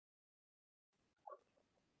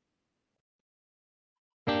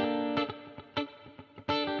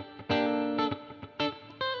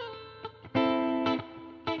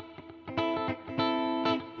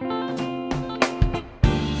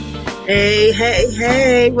Hey, hey,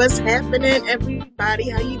 hey, what's happening, everybody?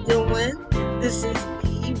 How you doing? This is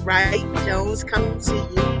B. Wright Jones coming to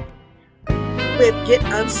you with Get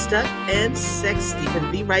Unstuck and Sexy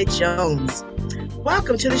with B. Wright Jones.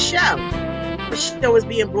 Welcome to the show. The show is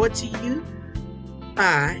being brought to you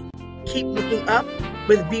by Keep Looking Up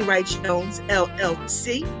with B. Wright Jones,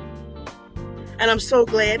 LLC. And I'm so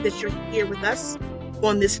glad that you're here with us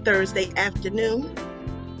on this Thursday afternoon.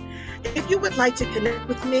 If you would like to connect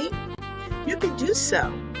with me, you can do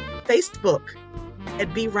so. Facebook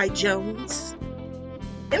at B. Wright Jones.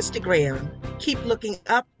 Instagram, Keep Looking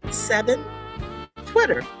Up 7.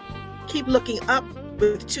 Twitter, Keep Looking Up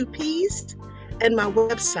with 2 P's. And my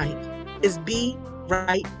website is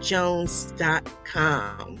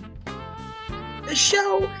bwrightjones.com. The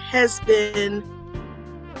show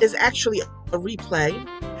is actually a replay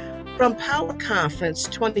from Power Conference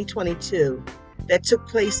 2022 that took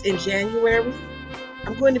place in January.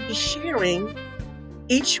 I'm going to be sharing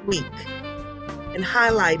each week and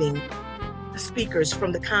highlighting the speakers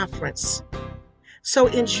from the conference. So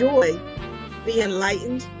enjoy, be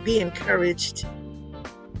enlightened, be encouraged,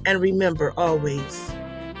 and remember always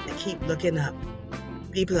to keep looking up.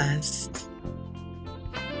 Be blessed.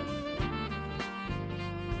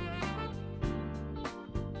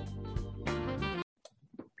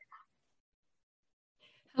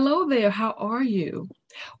 Hello there, how are you?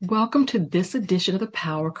 Welcome to this edition of the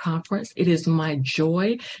Power Conference. It is my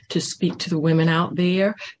joy to speak to the women out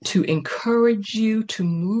there, to encourage you to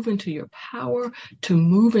move into your power, to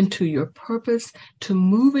move into your purpose, to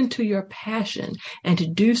move into your passion, and to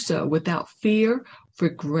do so without fear,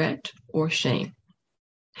 regret, or shame.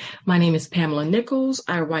 My name is Pamela Nichols.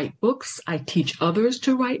 I write books, I teach others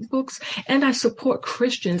to write books, and I support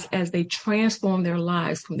Christians as they transform their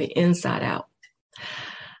lives from the inside out.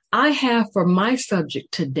 I have for my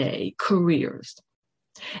subject today, careers.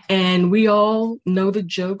 And we all know the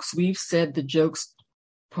jokes. We've said the jokes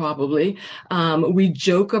probably. We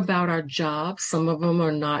joke about our jobs. Some of them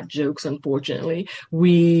are not jokes, unfortunately.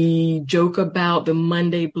 We joke about the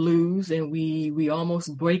Monday blues, and we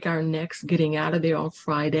almost break our necks getting out of there on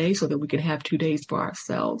Friday so that we can have 2 days for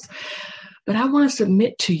ourselves. But I want to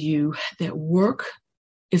submit to you that work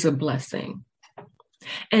is a blessing.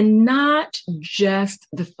 And not just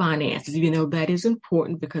the finances, even though that is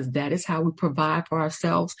important because that is how we provide for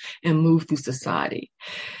ourselves and move through society.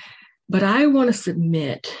 But I want to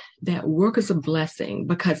submit that work is a blessing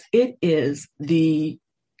because it is the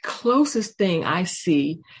closest thing I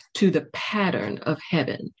see to the pattern of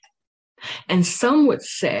heaven. And some would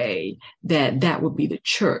say that that would be the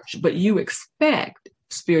church, but you expect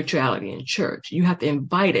spirituality in church. You have to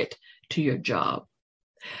invite it to your job.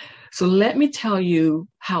 So let me tell you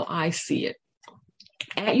how I see it.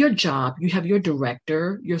 At your job, you have your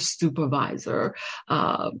director, your supervisor,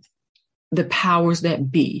 the powers that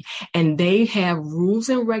be, and they have rules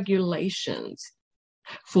and regulations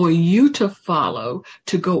for you to follow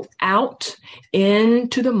to go out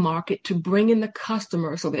into the market to bring in the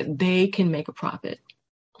customer so that they can make a profit.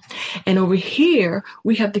 And over here,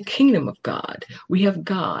 we have the kingdom of God. We have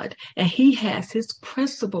God, and he has his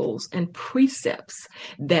principles and precepts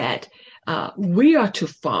that we are to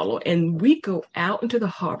follow. And we go out into the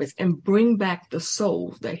harvest and bring back the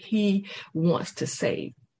souls that he wants to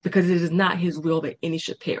save, because it is not his will that any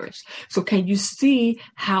should perish. So can you see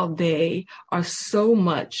how they are so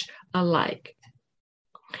much alike?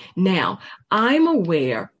 Now, I'm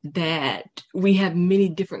aware that we have many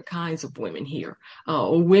different kinds of women here,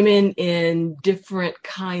 women in different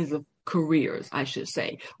kinds of careers, I should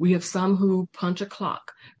say. We have some who punch a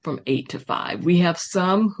clock from 8 to 5. We have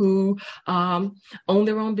some who own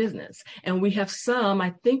their own business. And we have some,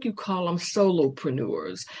 I think you call them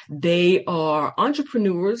solopreneurs. They are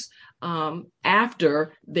entrepreneurs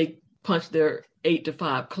after they punch their 8 to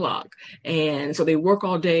 5 clock. And so they work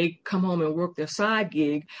all day, come home and work their side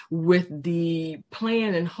gig with the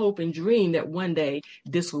plan and hope and dream that one day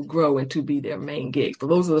this will grow into be their main gig. So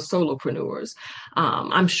those are the solopreneurs.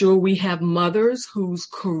 I'm sure we have mothers whose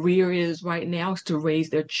career is right now is to raise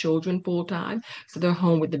their children full time. So they're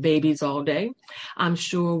home with the babies all day. I'm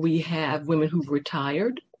sure we have women who've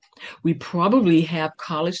retired. We probably have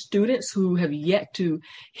college students who have yet to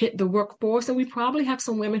hit the workforce, and we probably have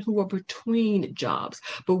some women who are between jobs.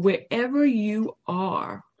 But wherever you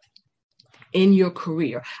are in your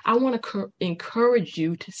career, I want to encourage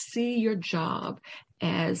you to see your job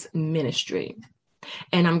as ministry.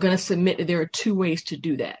 And I'm going to submit that there are 2 ways to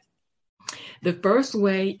do that. The first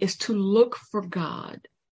way is to look for God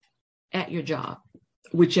at your job,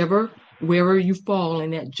 wherever you fall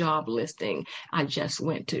in that job listing I just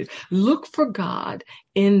went to. Look for God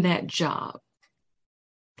in that job.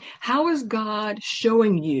 How is God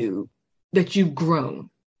showing you that you've grown?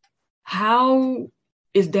 How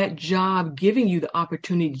is that job giving you the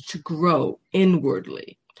opportunity to grow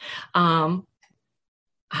inwardly? Um,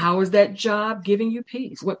 how is that job giving you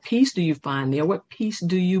peace? What peace do you find there? What peace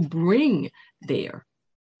do you bring there?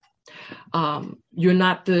 You're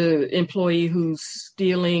not the employee who's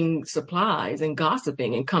stealing supplies and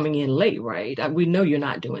gossiping and coming in late, right? We know you're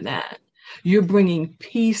not doing that. You're bringing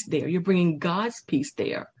peace there. You're bringing God's peace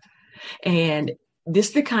there. And this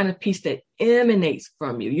is the kind of peace that emanates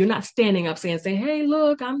from you. You're not standing up saying, hey,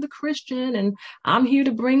 look, I'm the Christian and I'm here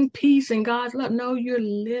to bring peace and God's love. No, you're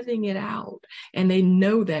living it out. And they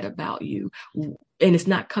know that about you. And it's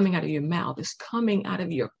not coming out of your mouth. It's coming out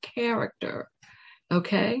of your character.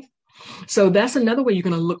 Okay? So that's another way you're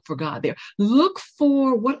going to look for God there. Look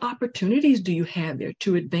for what opportunities do you have there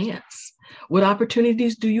to advance? What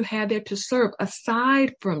opportunities do you have there to serve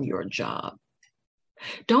aside from your job?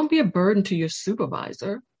 Don't be a burden to your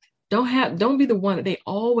supervisor. Don't be the one that they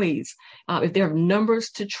always, if they have numbers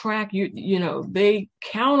to track, they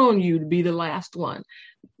count on you to be the last one.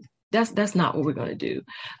 That's not what we're going to do.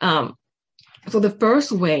 So the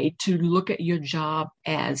first way to look at your job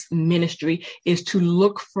as ministry is to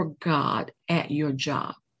look for God at your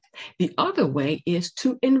job. The other way is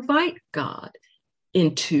to invite God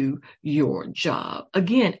into your job.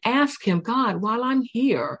 Again, ask him, God, while I'm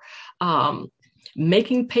here,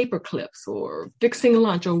 making paper clips or fixing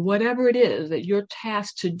lunch or whatever it is that you're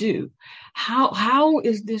tasked to do. How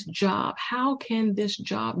is this job? How can this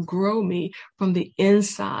job grow me from the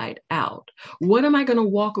inside out? What am I going to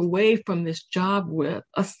walk away from this job with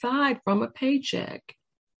aside from a paycheck?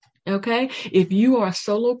 Okay. If you are a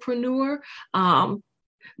solopreneur,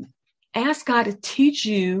 ask God to teach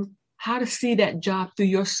you how to see that job through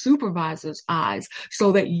your supervisor's eyes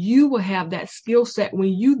so that you will have that skill set when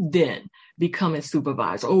you then become a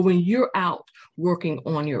supervisor or when you're out working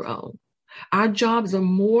on your own. Our jobs are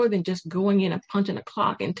more than just going in and punching a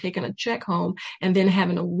clock and taking a check home and then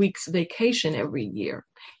having a week's vacation every year.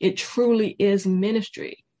 It truly is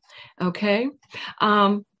ministry. Okay.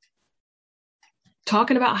 Talking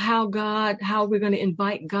about how we're going to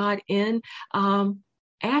invite God in,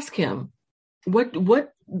 ask him, what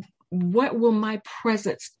will my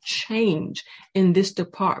presence change in this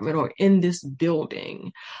department or in this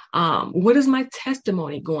building? What is my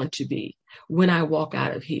testimony going to be when I walk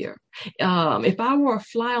out of here? If I were a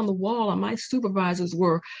fly on the wall and my supervisors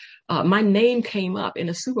were, my name came up in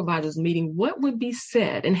a supervisor's meeting, what would be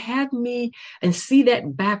said? And have me and see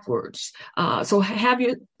that backwards. So have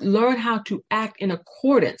you learn how to act in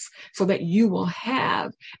accordance so that you will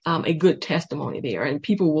have a good testimony there and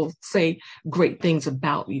people will say great things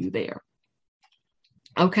about you there.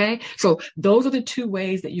 Okay, so those are the two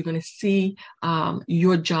ways that you're going to see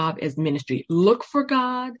your job as ministry. Look for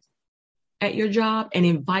God at your job and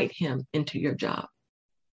invite him into your job.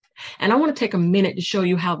 And I want to take a minute to show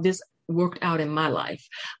you how this worked out in my life.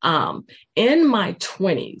 In my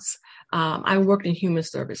 20s, I worked in human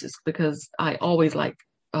services because I always like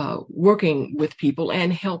working with people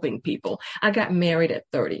and helping people. I got married at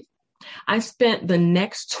 30. I spent the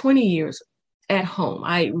next 20 years at home.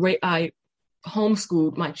 I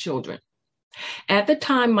homeschooled my children. At the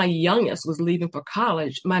time my youngest was leaving for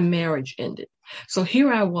college, my marriage ended. So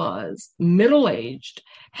here I was, middle-aged,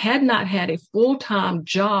 had not had a full-time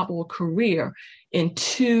job or career in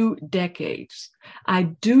 2 decades. I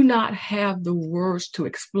do not have the words to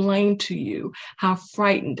explain to you how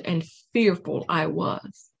frightened and fearful I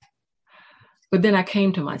was. But then I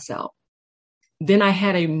came to myself. Then I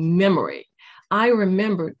had a memory. I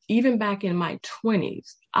remembered even back in my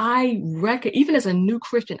 20s, even as a new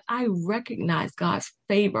Christian, I recognized God's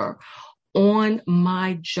favor on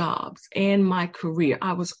my jobs and my career.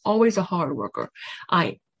 I was always a hard worker.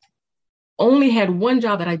 I only had one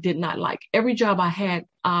job that I did not like. Every job I had,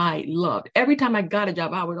 I loved. Every time I got a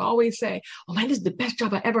job, I would always say, oh man, this is the best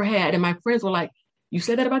job I ever had. And my friends were like, you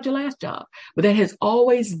said that about your last job. But that has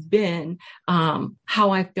always been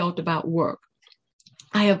how I felt about work.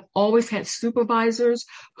 I have always had supervisors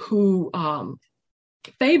who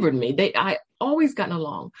favored me. I always gotten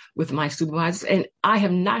along with my supervisors, and I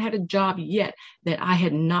have not had a job yet that I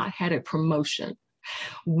had not had a promotion.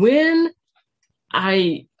 When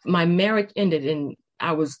my marriage ended and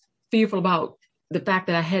I was fearful about the fact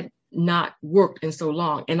that I had not worked in so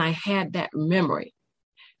long, and I had that memory,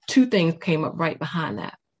 2 things came up right behind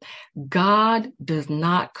that. God does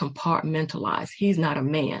not compartmentalize. He's not a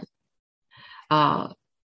man.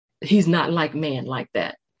 He's not like man like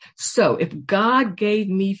that. So if God gave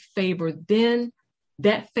me favor then,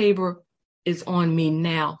 that favor is on me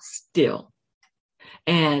now still.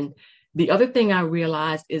 And The other thing I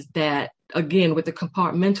realized is that, again, with the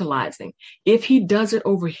compartmentalizing, if he does it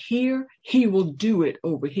over here, he will do it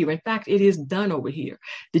over here. In fact, it is done over here.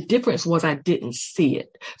 The difference was I didn't see it.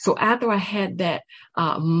 So after I had that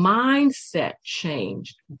mindset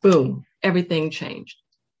changed, boom, everything changed.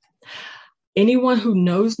 Anyone who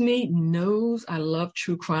knows me knows I love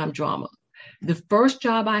true crime drama. The first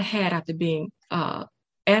job I had after being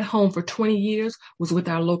at home for 20 years was with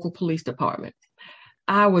our local police department.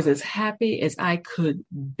 I was as happy as I could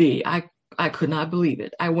be. I could not believe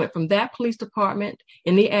it. I went from that police department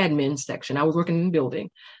in the admin section. I was working in the building,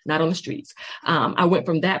 not on the streets. I went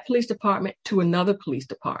from that police department to another police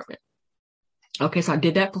department. Okay, so I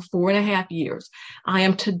did that for 4.5 years. I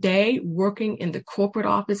am today working in the corporate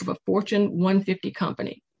office of a Fortune 150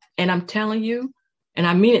 company. And I'm telling you, and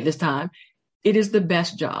I mean it this time, it is the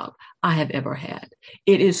best job I have ever had.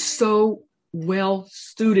 It is so well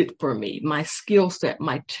suited for me, my skill set,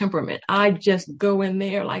 my temperament. I just go in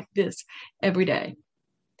there like this every day.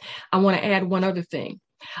 I want to add one other thing.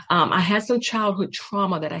 I had some childhood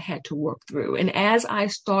trauma that I had to work through. And as I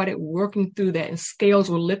started working through that and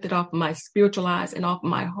scales were lifted off my spiritual eyes and off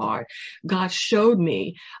my heart, God showed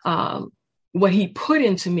me what he put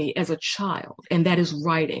into me as a child, and that is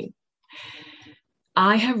writing.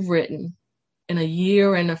 I have written in a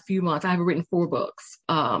year and a few months, I have written 4 books.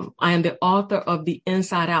 I am the author of the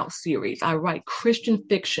Inside Out series. I write Christian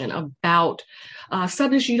fiction about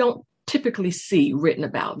subjects you don't typically see written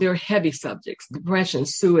about. They're heavy subjects: depression,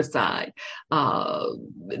 suicide.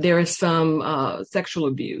 There is some sexual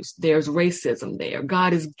abuse. There's racism there.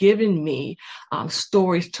 God has given me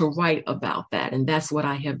stories to write about that, and that's what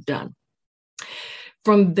I have done.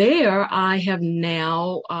 From there, I have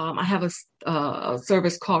now, I have a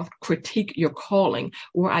service called Critique Your Calling,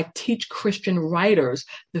 where I teach Christian writers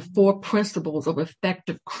the 4 principles of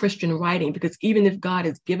effective Christian writing, because even if God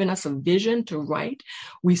has given us a vision to write,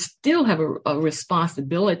 we still have a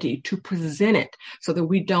responsibility to present it so that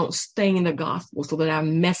we don't stain the gospel, so that our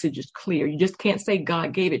message is clear. You just can't say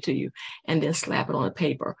God gave it to you and then slap it on a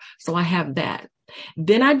paper. So I have that.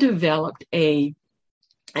 Then I developed an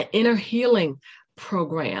inner healing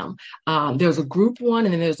program. There's a group one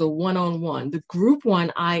and then there's a one-on-one. The group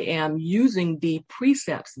one, I am using the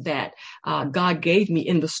precepts that God gave me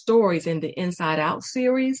in the stories in the Inside Out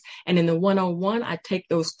series. And in the one-on-one, I take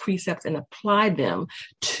those precepts and apply them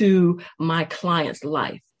to my client's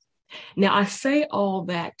life. Now, I say all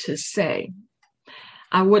that to say,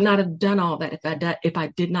 I would not have done all that if I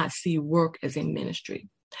did not see work as a ministry.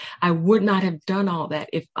 I would not have done all that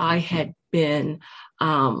if I had been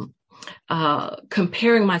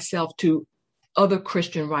comparing myself to other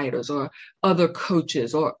Christian writers or other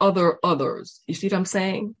coaches or others. You see what I'm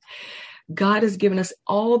saying? God has given us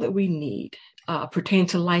all that we need pertaining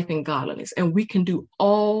to life and godliness, and we can do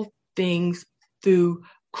all things through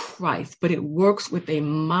Christ, but it works with a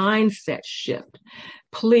mindset shift.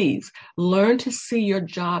 Please learn to see your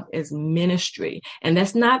job as ministry. And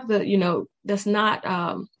that's not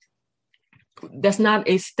that's not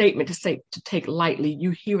a statement to take lightly.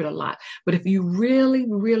 You hear it a lot. But if you really,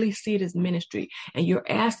 really see it as ministry and you're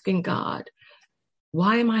asking God,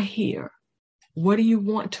 why am I here? What do you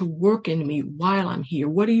want to work in me while I'm here?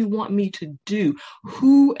 What do you want me to do?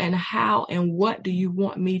 Who and how and what do you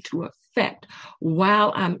want me to affect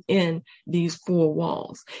while I'm in these 4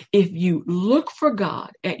 walls? If you look for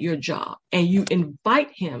God at your job and you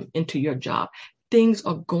invite him into your job, things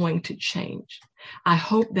are going to change. I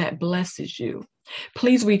hope that blesses you.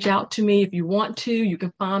 Please reach out to me if you want to. You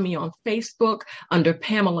can find me on Facebook under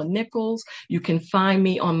Pamela Nichols. You can find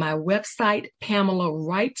me on my website,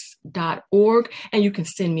 PamelaWrites.org, and you can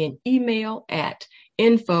send me an email at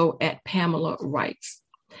info@PamelaWrites.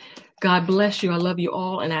 God bless you. I love you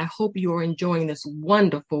all, and I hope you are enjoying this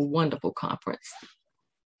wonderful, wonderful conference.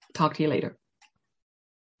 Talk to you later.